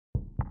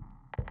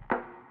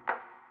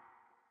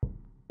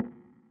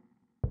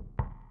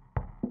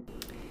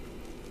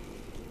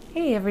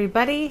Hey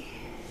everybody,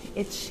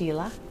 it's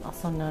Sheila,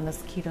 also known as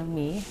Keto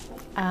ME.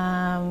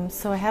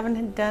 So I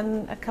haven't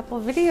done a couple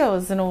of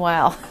videos in a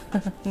while,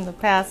 in the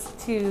past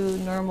 2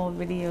 normal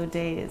video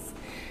days,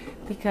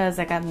 because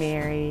I got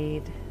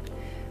married.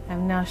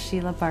 I'm now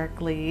Sheila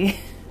Barkley.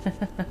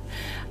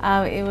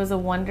 It was a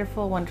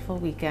wonderful, wonderful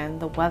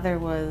weekend. The weather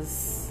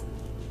was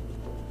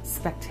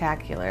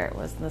spectacular. It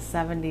was in the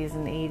 70s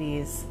and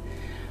 80s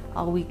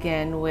all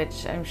weekend,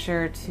 which I'm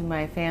sure to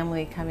my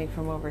family coming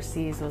from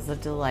overseas was a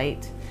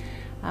delight.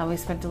 We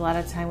spent a lot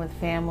of time with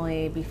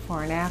family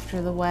before and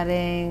after the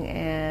wedding,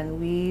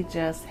 and we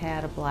just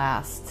had a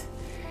blast.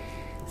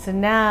 So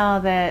now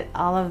that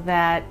all of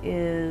that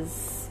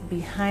is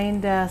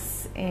behind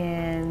us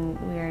and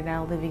we are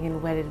now living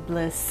in wedded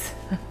bliss,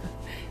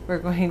 we're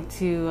going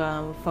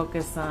to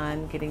focus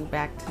on getting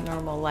back to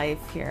normal life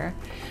here.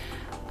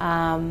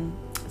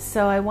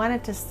 So I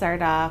wanted to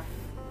start off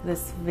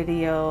this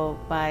video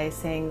by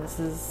saying this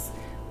is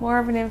more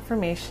of an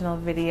informational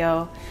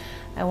video.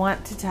 I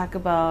want to talk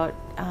about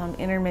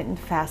intermittent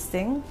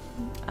fasting.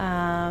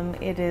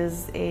 It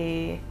is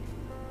a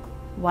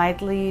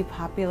widely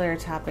popular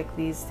topic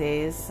these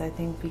days, I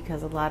think,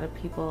 because a lot of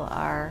people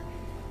are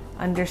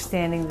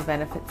understanding the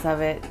benefits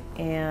of it,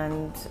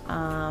 and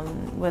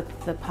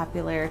with the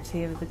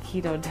popularity of the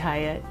keto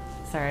diet.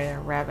 Sorry, there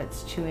are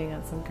rabbits chewing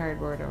on some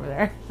cardboard over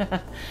there.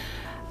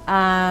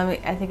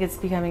 I think it's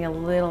becoming a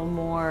little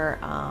more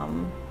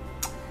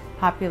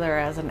popular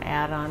as an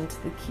add-on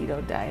to the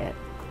keto diet.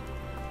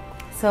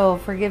 So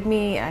forgive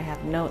me, I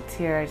have notes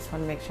here. I just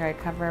want to make sure I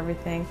cover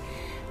everything.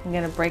 I'm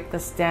going to break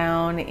this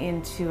down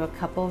into a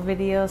couple of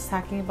videos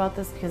talking about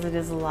this because it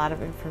is a lot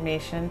of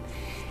information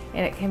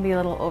and it can be a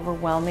little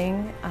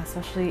overwhelming,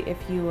 especially if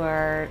you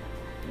are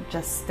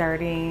just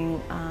starting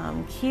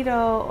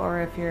keto,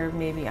 or if you're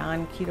maybe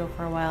on keto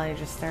for a while and you're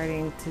just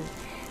starting to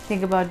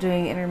think about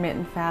doing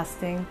intermittent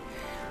fasting.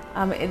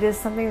 It is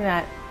something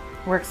that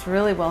works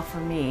really well for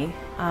me.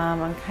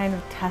 I'm kind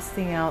of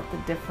testing out the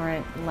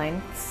different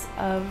lengths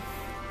of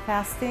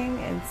fasting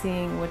and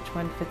seeing which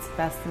one fits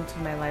best into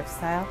my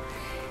lifestyle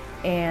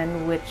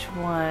and which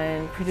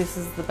one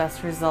produces the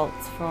best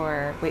results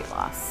for weight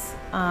loss.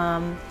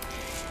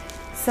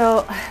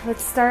 So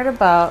let's start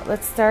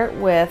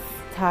with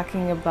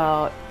talking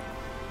about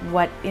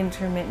what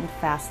intermittent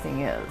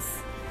fasting is.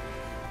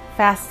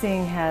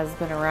 Fasting has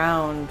been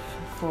around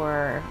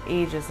for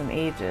ages and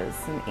ages,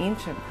 an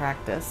ancient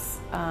practice.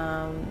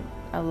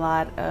 A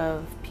lot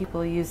of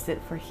people used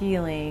it for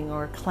healing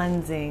or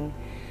cleansing,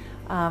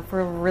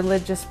 for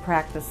religious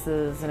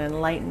practices and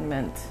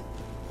enlightenment.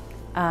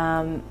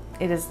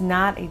 It is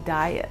not a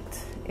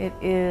diet. It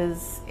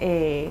is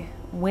a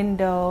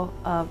window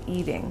of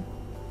eating.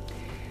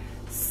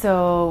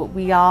 So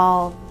we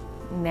all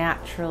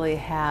naturally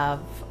have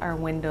our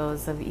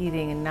windows of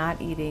eating and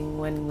not eating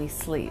when we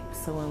sleep.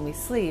 So when we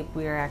sleep,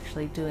 we are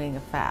actually doing a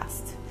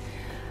fast.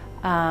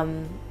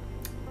 The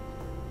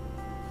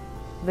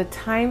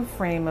time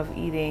frame of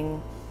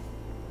eating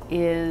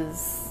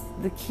is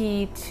the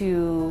key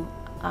to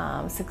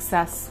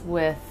success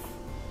with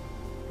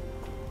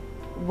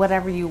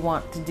whatever you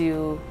want to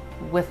do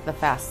with the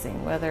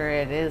fasting, whether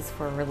it is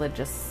for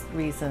religious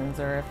reasons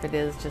or if it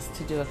is just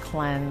to do a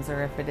cleanse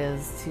or if it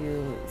is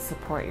to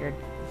support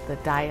the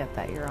diet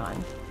that you're on.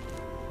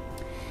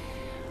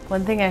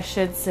 One thing I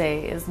should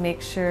say is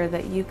make sure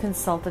that you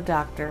consult a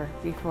doctor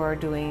before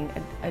doing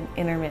an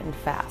intermittent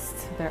fast.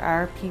 There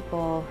are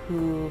people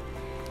who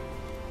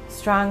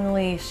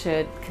strongly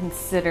should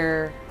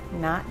consider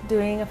not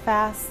doing a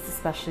fast,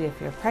 especially if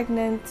you're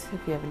pregnant, if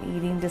you have an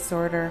eating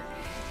disorder,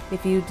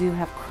 if you do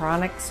have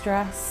chronic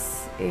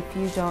stress, if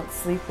you don't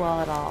sleep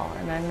well at all.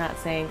 And I'm not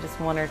saying just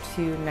 1 or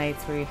 2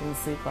 nights where you didn't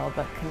sleep well,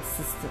 but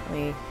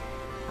consistently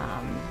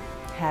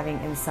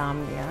having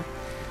insomnia.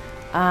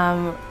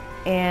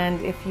 And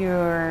if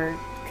you're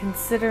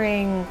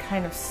considering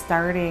kind of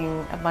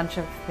starting a bunch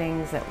of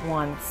things at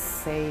once,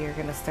 say you're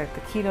going to start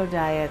the keto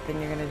diet,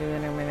 then you're going to do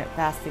intermittent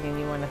fasting, and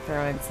you want to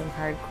throw in some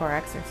hardcore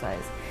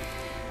exercise,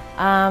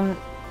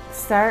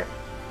 start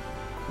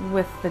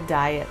with the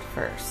diet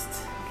first.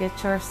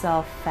 Get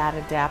yourself fat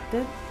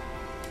adapted,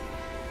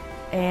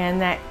 and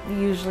that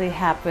usually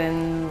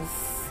happens,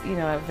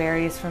 it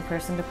varies from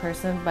person to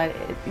person, but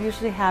it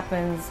usually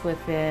happens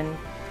within,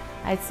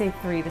 I'd say,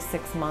 3 to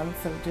 6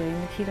 months of doing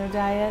the keto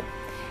diet.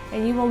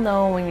 And you will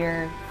know when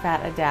you're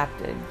fat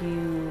adapted.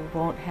 You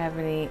won't have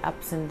any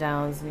ups and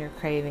downs in your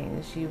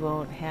cravings. You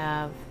won't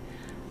have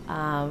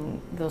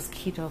those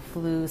keto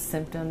flu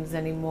symptoms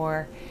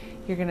anymore.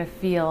 You're going to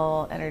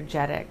feel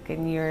energetic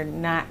and you're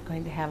not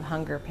going to have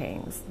hunger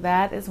pangs.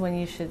 That is when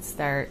you should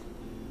start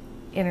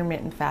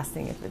intermittent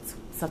fasting if it's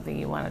something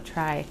you want to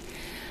try.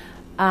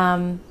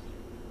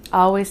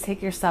 Always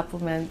take your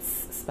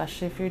supplements,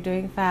 especially if you're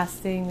doing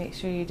fasting. Make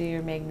sure you do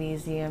your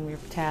magnesium, your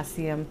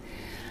potassium,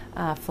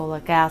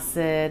 folic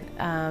acid,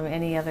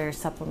 any other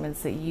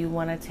supplements that you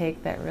want to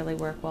take that really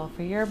work well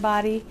for your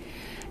body.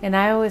 And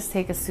I always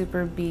take a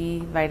Super B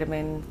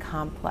vitamin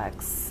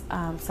complex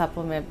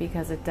supplement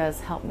because it does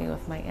help me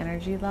with my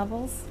energy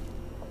levels.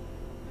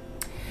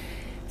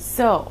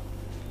 So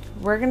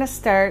we're going to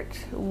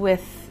start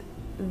with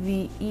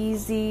the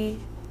easy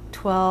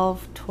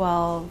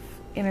 12-12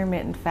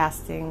 intermittent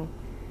fasting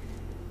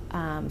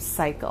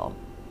cycle.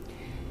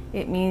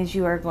 It means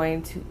you are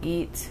going to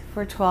eat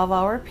for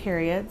 12-hour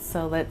periods.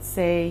 So let's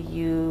say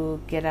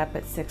you get up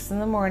at 6 in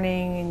the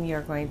morning and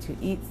you're going to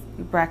eat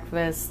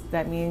breakfast.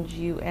 That means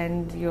you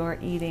end your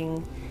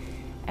eating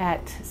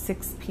at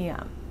 6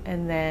 p.m.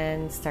 and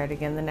then start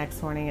again the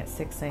next morning at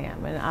 6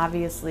 a.m. And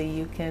obviously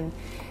you can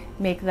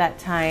make that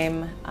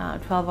time,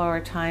 12-hour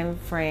time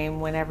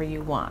frame whenever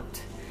you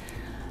want.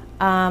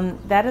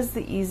 That is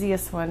the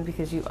easiest one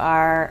because you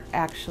are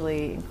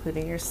actually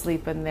including your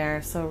sleep in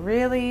there. So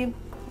really,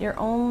 you're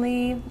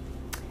only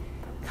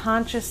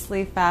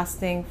consciously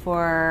fasting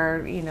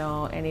for,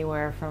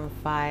 anywhere from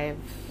 5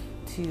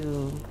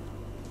 to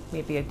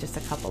maybe just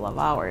a couple of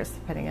hours,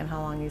 depending on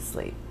how long you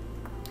sleep.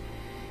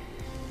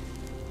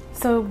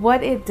 So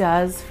what it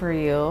does for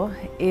you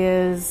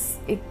is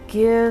it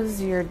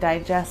gives your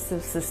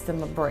digestive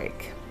system a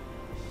break.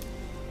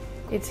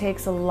 It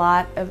takes a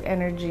lot of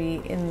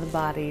energy in the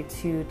body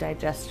to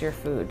digest your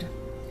food,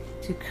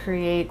 to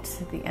create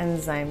the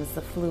enzymes,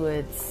 the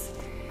fluids,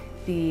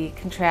 the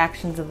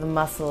contractions of the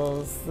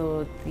muscles,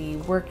 the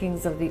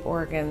workings of the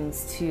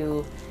organs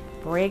to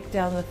break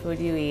down the food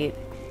you eat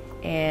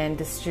and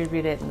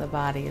distribute it in the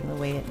body in the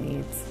way it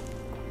needs.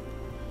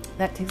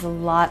 That takes a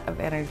lot of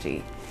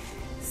energy.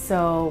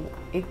 So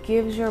it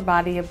gives your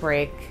body a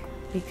break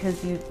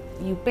because you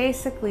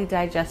basically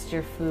digest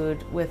your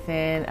food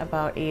within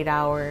about 8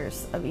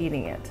 hours of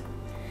eating it.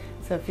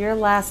 So if your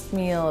last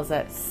meal is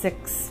at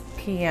 6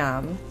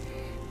 p.m.,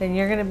 then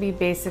you're going to be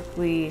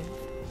basically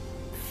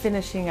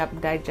finishing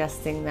up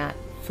digesting that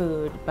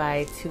food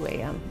by 2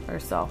 a.m. or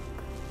so.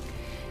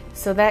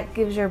 So that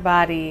gives your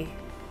body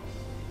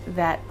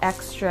that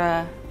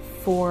extra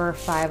 4 or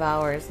 5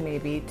 hours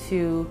maybe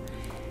to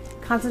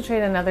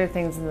concentrate on other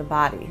things in the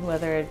body,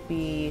 whether it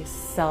be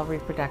cell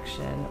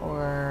reproduction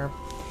or,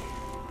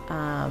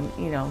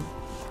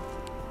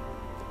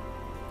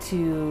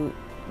 to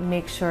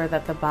make sure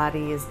that the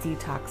body is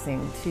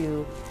detoxing,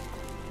 to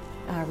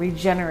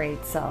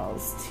regenerate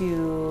cells,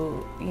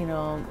 to,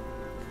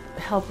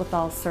 help with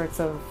all sorts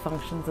of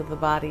functions of the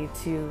body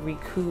to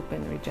recoup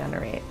and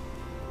regenerate.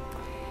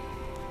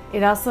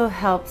 It also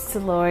helps to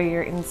lower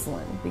your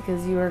insulin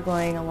because you are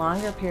going a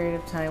longer period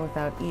of time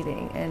without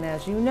eating. And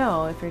as you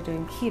know, if you're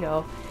doing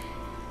keto,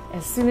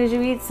 as soon as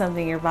you eat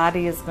something, your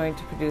body is going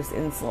to produce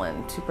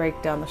insulin to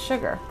break down the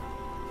sugar.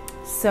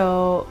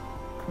 So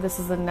this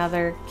is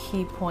another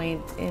key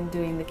point in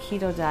doing the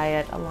keto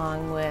diet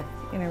along with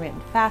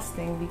intermittent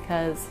fasting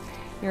because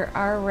you're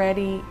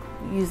already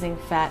using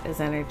fat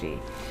as energy.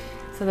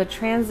 So the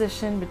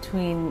transition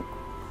between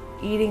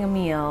eating a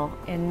meal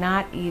and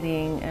not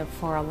eating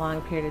for a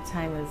long period of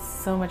time is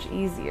so much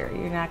easier.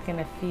 You're not going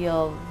to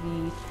feel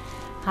the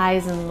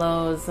highs and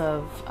lows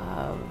of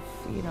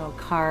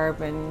carb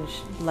and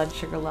blood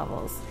sugar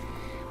levels.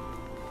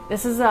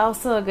 This is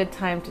also a good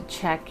time to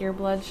check your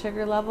blood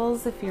sugar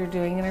levels. If you're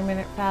doing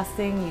intermittent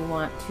fasting, you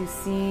want to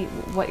see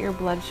what your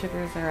blood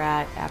sugars are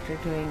at after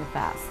doing the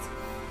fast.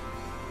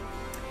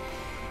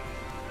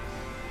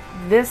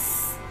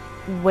 This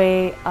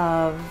way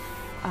of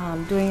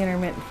doing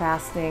intermittent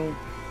fasting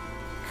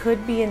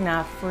could be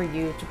enough for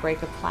you to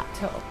break a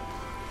plateau.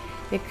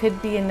 It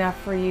could be enough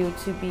for you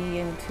to be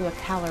into a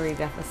calorie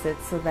deficit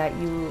so that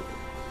you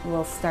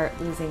will start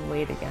losing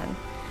weight again.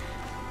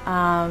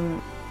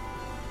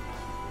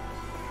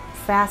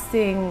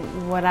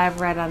 Fasting, what I've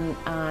read on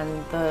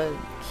the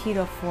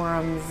keto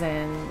forums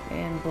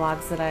and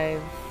blogs that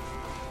I've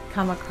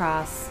come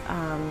across,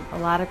 a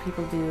lot of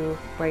people do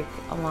break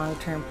a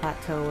long-term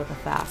plateau with a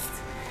fast.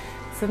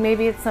 So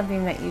maybe it's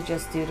something that you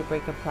just do to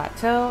break a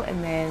plateau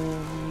and then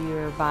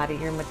your body,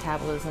 your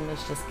metabolism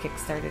is just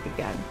kick-started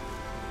again.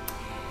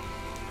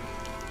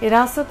 It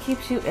also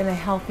keeps you in a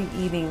healthy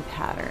eating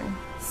pattern.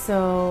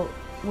 So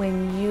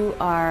when you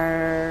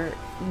are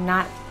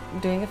not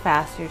doing a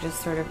fast, you're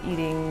just sort of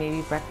eating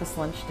maybe breakfast,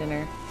 lunch,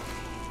 dinner,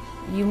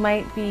 you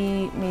might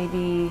be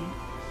maybe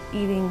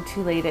eating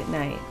too late at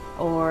night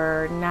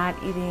or not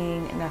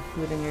eating enough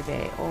food in your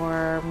day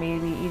or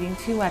maybe eating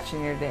too much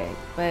in your day.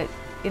 But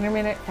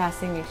intermittent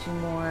fasting makes you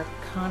more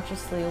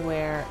consciously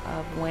aware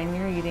of when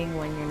you're eating,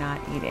 when you're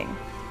not eating.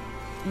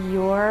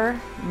 Your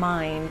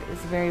mind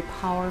is a very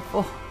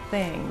powerful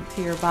thing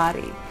to your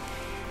body.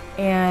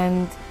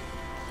 And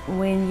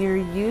when you're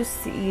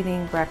used to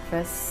eating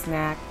breakfast,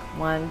 snack,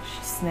 lunch,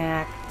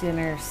 snack,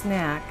 dinner,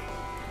 snack,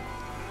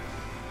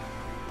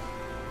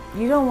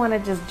 you don't want to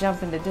just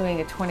jump into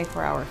doing a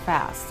 24-hour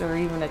fast or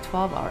even a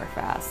 12-hour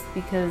fast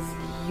because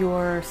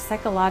you're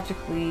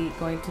psychologically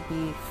going to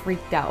be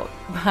freaked out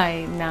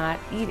by not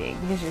eating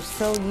because you're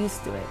so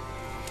used to it.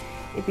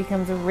 It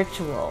becomes a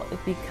ritual.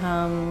 It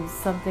becomes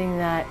something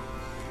that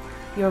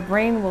your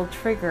brain will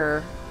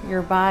trigger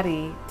your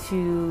body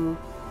to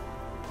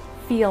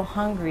feel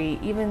hungry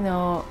even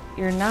though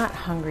you're not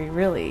hungry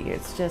really.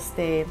 It's just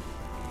a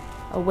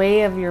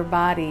way of your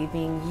body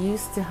being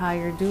used to how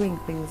you're doing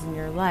things in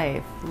your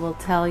life will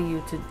tell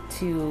you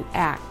to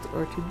act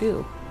or to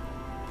do.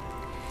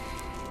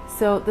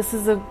 So this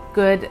is a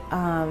good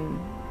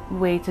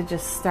way to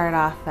just start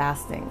off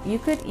fasting. You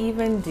could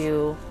even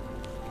do,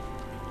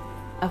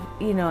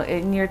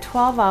 in your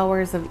 12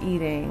 hours of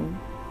eating,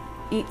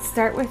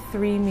 start with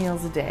 3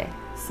 meals a day.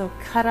 So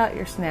cut out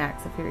your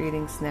snacks if you're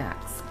eating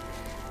snacks,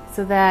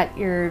 so that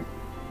you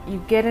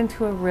get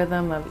into a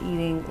rhythm of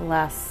eating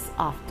less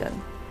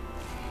often.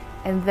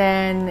 And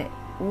then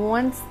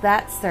once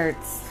that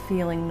starts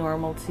feeling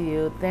normal to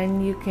you,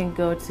 then you can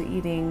go to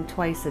eating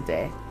twice a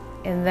day,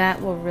 and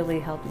that will really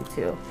help you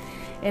too.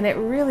 And it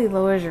really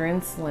lowers your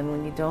insulin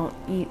when you don't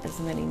eat as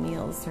many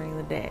meals during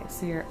the day.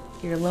 So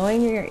you're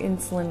lowering your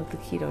insulin with the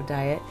keto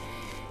diet.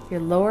 You're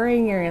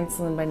lowering your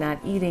insulin by not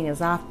eating as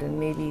often,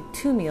 maybe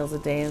 2 meals a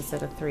day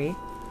instead of 3.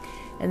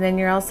 And then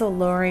you're also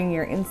lowering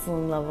your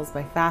insulin levels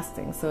by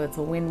fasting. So it's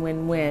a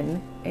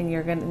win-win-win, and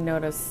you're going to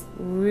notice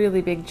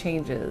really big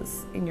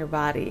changes in your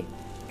body.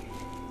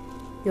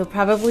 You'll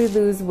probably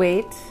lose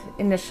weight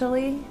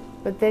initially,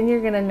 but then you're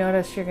going to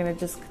notice you're going to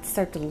just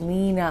start to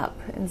lean up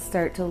and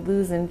start to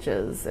lose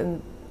inches.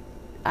 And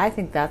I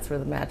think that's where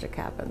the magic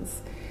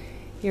happens.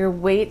 Your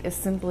weight is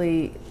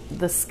simply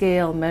the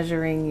scale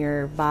measuring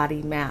your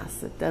body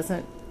mass. It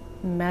doesn't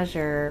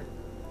measure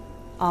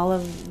all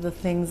of the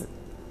things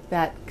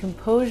that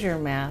compose your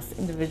mass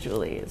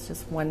individually. It's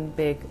just one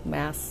big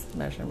mass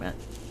measurement.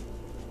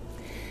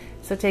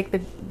 So take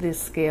the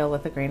scale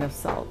with a grain of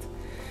salt.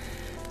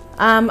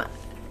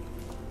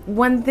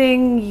 One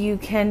thing you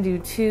can do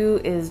too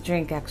is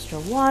drink extra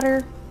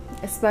water,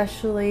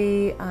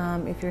 especially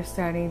if you're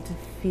starting to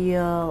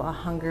feel a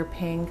hunger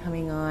pain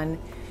coming on,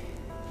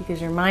 because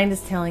your mind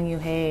is telling you,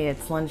 hey,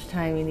 it's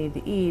lunchtime, you need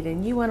to eat,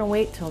 and you want to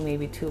wait till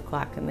maybe 2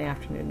 o'clock in the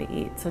afternoon to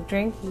eat. So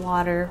drink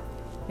water,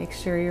 make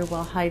sure you're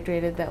well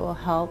hydrated. That will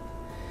help.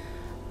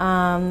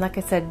 Like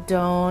I said,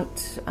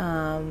 don't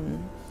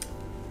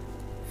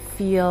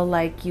feel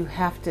like you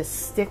have to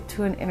stick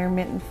to an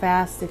intermittent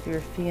fast if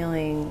you're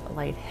feeling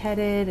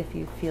lightheaded, if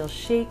you feel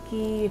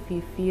shaky, if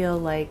you feel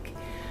like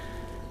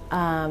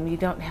you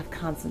don't have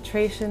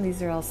concentration.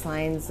 These are all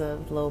signs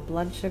of low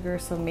blood sugar,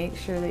 so make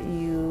sure that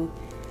you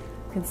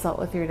consult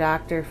with your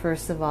doctor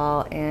first of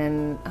all,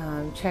 and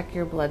check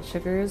your blood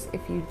sugars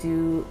if you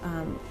do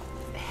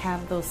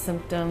have those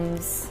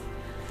symptoms.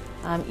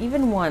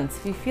 Even once,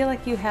 if you feel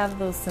like you have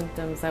those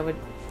symptoms, I would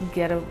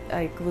get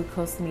a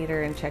glucose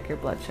meter and check your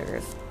blood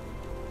sugars.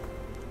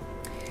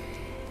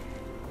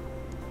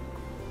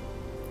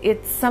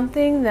 It's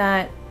something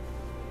that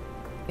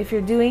if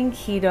you're doing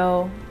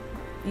keto,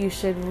 you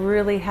should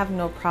really have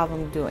no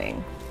problem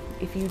doing.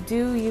 If you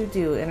do, you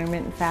do.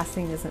 Intermittent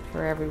fasting isn't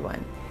for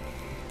everyone.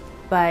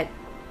 But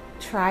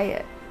try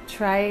it.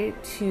 Try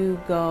to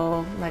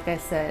go, like I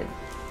said,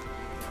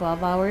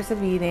 12 hours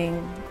of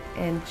eating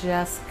and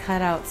just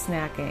cut out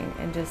snacking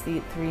and just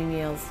eat 3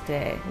 meals a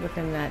day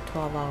within that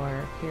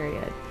 12-hour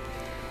period.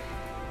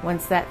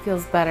 Once that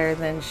feels better,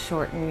 then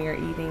shorten your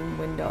eating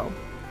window.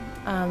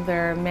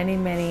 There are many,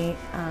 many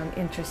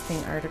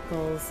interesting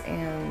articles,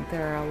 and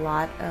there are a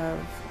lot of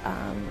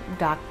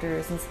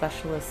doctors and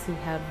specialists who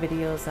have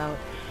videos out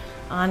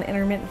on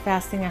intermittent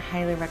fasting. I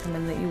highly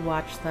recommend that you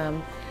watch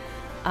them.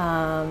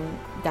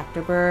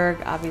 Dr. Berg,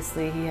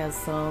 obviously, he has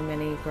so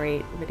many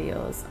great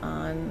videos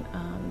on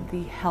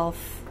the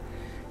health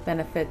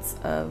benefits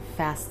of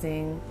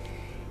fasting.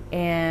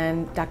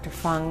 And Dr.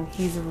 Fung,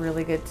 he's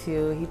really good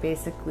too. He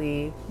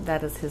basically,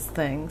 that is his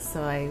thing,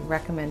 so I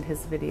recommend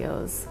his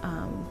videos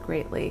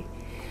greatly.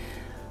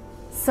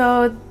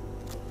 So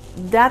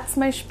that's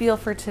my spiel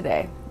for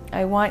today.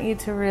 I want you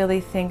to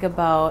really think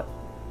about,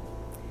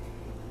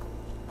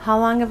 how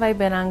long have I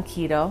been on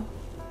keto?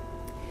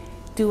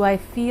 Do I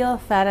feel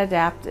fat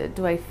adapted?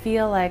 Do I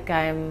feel like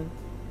I'm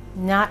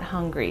not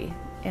hungry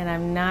and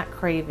I'm not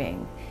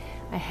craving?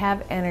 I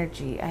have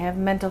energy. I have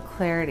mental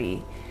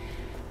clarity.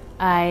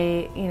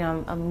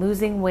 I'm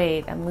losing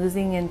weight. I'm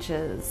losing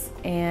inches,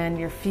 and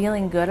you're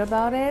feeling good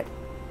about it.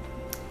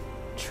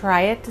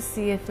 Try it to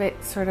see if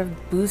it sort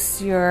of boosts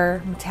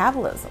your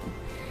metabolism.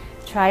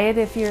 Try it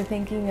if you're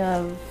thinking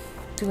of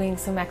doing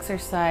some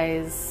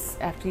exercise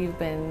after you've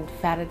been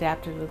fat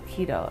adapted with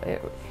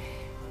keto.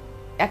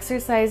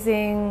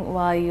 Exercising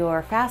while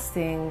you're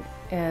fasting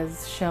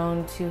is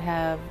shown to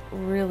have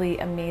really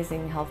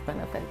amazing health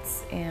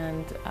benefits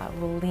and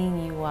will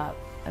lean you up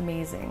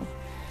amazing.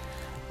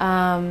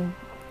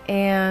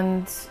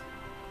 And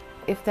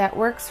if that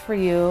works for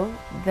you,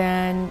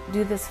 then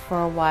do this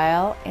for a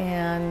while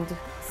and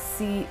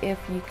see if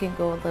you can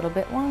go a little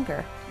bit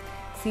longer.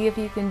 See if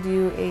you can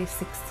do a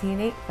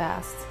 16/8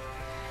 fast.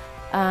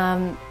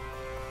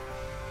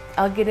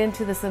 I'll get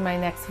into this in my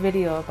next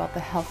video about the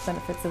health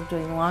benefits of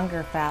doing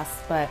longer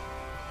fasts, but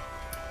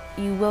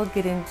you will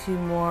get into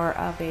more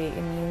of an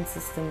immune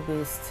system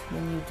boost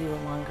when you do a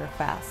longer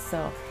fast.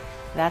 So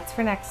that's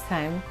for next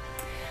time.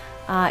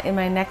 In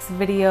my next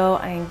video,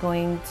 I'm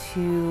going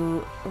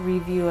to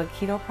review a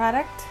keto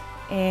product,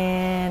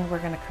 and we're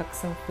going to cook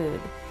some food.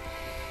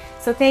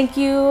 So thank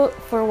you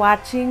for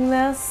watching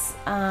this.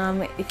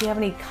 If you have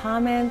any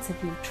comments,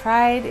 if you've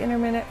tried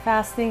intermittent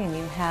fasting and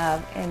you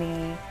have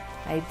any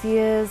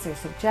ideas or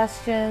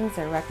suggestions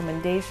or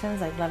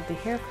recommendations. I'd love to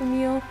hear from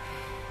you.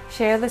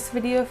 Share this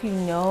video if you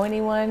know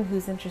anyone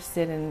who's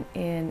interested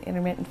in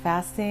intermittent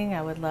fasting.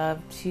 I would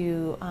love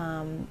to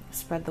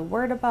spread the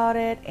word about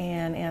it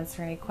and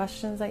answer any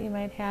questions that you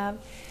might have.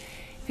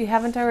 If you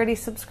haven't already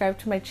subscribed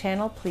to my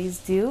channel, please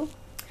do.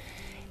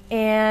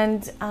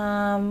 And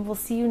we'll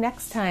see you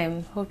next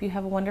time. Hope you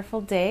have a wonderful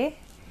day,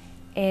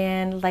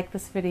 and like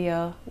this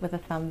video with a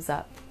thumbs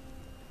up.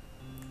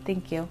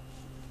 Thank you.